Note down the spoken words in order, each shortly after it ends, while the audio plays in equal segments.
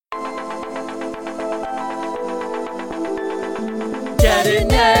Ted and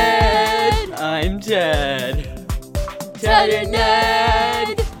Ned. I'm Ted. Ted and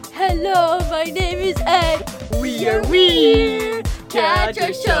Ned. Hello, my name is Ed. We are weird. Catch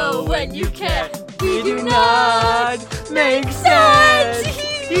our show when you can. We do not make sense.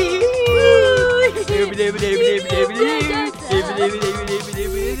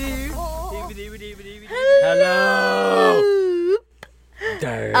 Hello.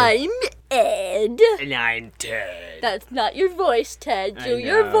 I'm Ed. And I'm Ted. That's not your voice, Ted. I Do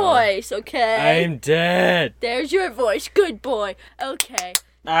your know. voice, okay? I'm Ted. There's your voice. Good boy. Okay.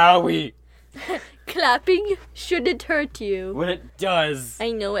 Owie. Clapping shouldn't hurt you. What it does.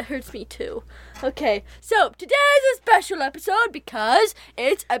 I know it hurts me too. Okay, so today is a special episode because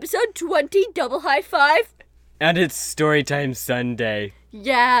it's episode 20, double high five. And it's Storytime Sunday.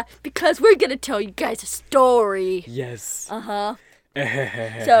 Yeah, because we're gonna tell you guys a story. Yes. Uh-huh.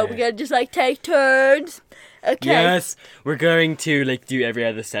 So we're gonna just take turns. Okay. Yes, we're going to do every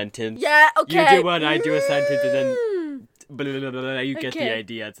other sentence. Yeah, okay. You do one, I do a sentence, and then blah, blah, blah, blah, you get Okay. the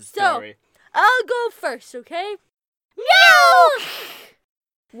idea. It's a So, story. I'll go first, okay? No!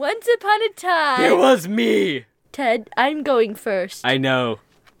 Once upon a time... It was me! Ted, I'm going first. I know.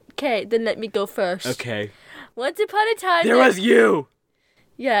 Okay, then let me go first. Okay. Once upon a time... There was you!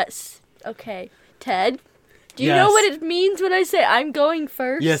 Yes. Okay. Ted, do you Yes. know what it means when I say I'm going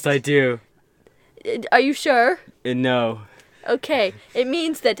first? Yes, I do. Are you sure? No. Okay. It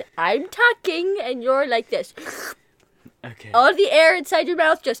means that I'm talking and you're like this. Okay. All the air inside your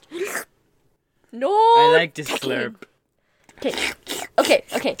mouth just... No I like to talking. slurp. Okay.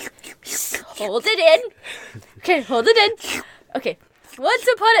 Hold it in. Okay, hold it in. Okay. Once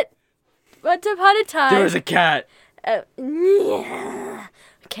upon a time... There was a cat.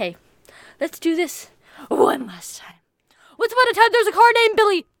 Okay. Let's do this one last time. Once upon a time, there was a car named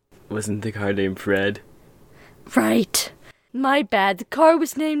Billy. Wasn't the car named Fred? Right. My bad. The car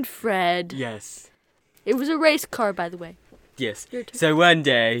was named Fred. Yes. It was a race car, by the way. Yes. Your turn. So one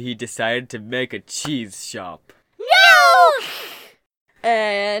day, he decided to make a cheese shop. No!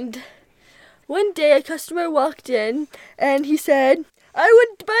 And one day a customer walked in and he said, I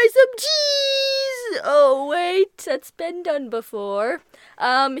want to buy some cheese. Oh, wait, that's been done before.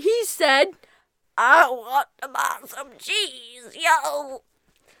 He said, I want to buy some cheese, yo.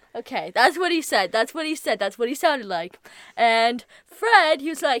 Okay, that's what he said. That's what he sounded like. And Fred, he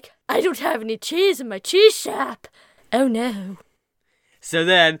was like, I don't have any cheese in my cheese shop. Oh, no. So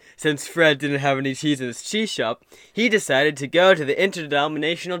then, since Fred didn't have any cheese in his cheese shop, he decided to go to the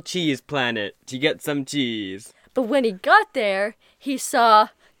Interdenominational Cheese Planet to get some cheese. But when he got there, he saw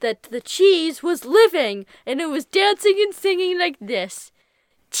that the cheese was living, and it was dancing and singing like this.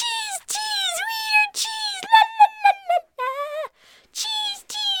 Cheese, cheese, we are cheese, la la la la la. Cheese,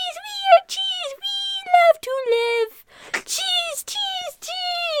 cheese, we are cheese, we love to live. Cheese, cheese,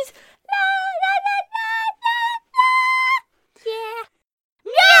 cheese, la la la la la la. Yeah.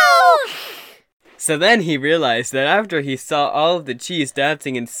 No! So then he realized that after he saw all of the cheese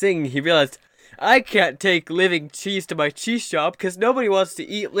dancing and singing, he realized, I can't take living cheese to my cheese shop because nobody wants to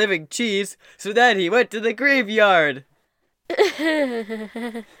eat living cheese. So then he went to the graveyard.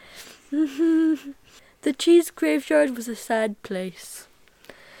 The cheese graveyard was a sad place.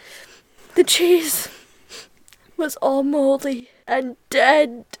 The cheese was all moldy and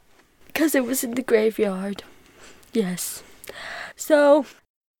dead because it was in the graveyard. Yes. So,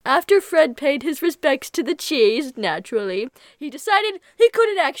 after Fred paid his respects to the cheese, naturally, he decided he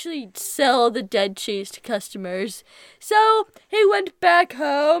couldn't actually sell the dead cheese to customers. So, he went back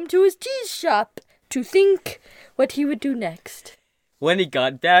home to his cheese shop to think what he would do next. When he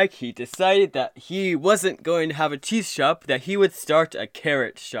got back, he decided that he wasn't going to have a cheese shop, that he would start a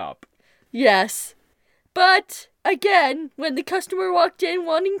carrot shop. Yes. But, again, when the customer walked in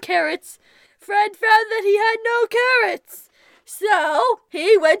wanting carrots, Fred found that he had no carrots. So,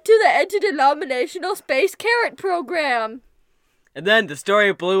 he went to the Interdenominational Space Carrot Program. And then the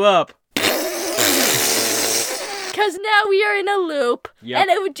story blew up. Because now we are in a loop. Yep. And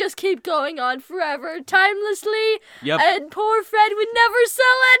it would just keep going on forever, timelessly. Yep. And poor Fred would never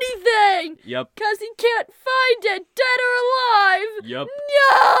sell anything. Yep. Because he can't find it, dead or alive. Yep.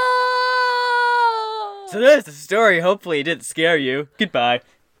 No! So there's the story. Hopefully it didn't scare you. Goodbye.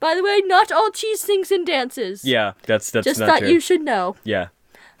 By the way, not all cheese sings and dances. Yeah, that's Just not thought true. you should know. Yeah.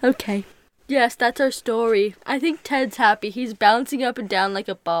 Okay. Yes, that's our story. I think Ted's happy. He's bouncing up and down like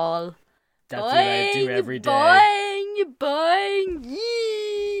a ball. That's what I do every day. Boing, boing,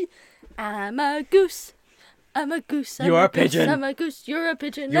 yee. I'm a goose. I'm a goose. I'm You're a goose, pigeon. I'm a goose. You're a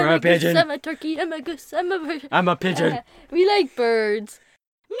pigeon. You're I'm a pigeon. Goose, I'm a turkey. I'm a goose. I'm a pigeon. I'm a pigeon. We like birds.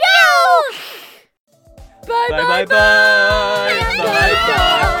 No! Bye Bye bye bye bye. Bye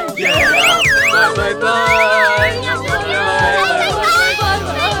bye. Yeah. Bye bye bye.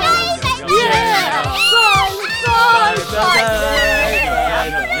 Yeah! Bye! Bye!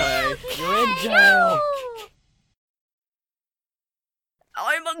 Bye. You're in jail.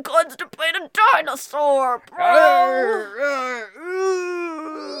 I'm a constipated dinosaur, bro! Arr, arr, ooh.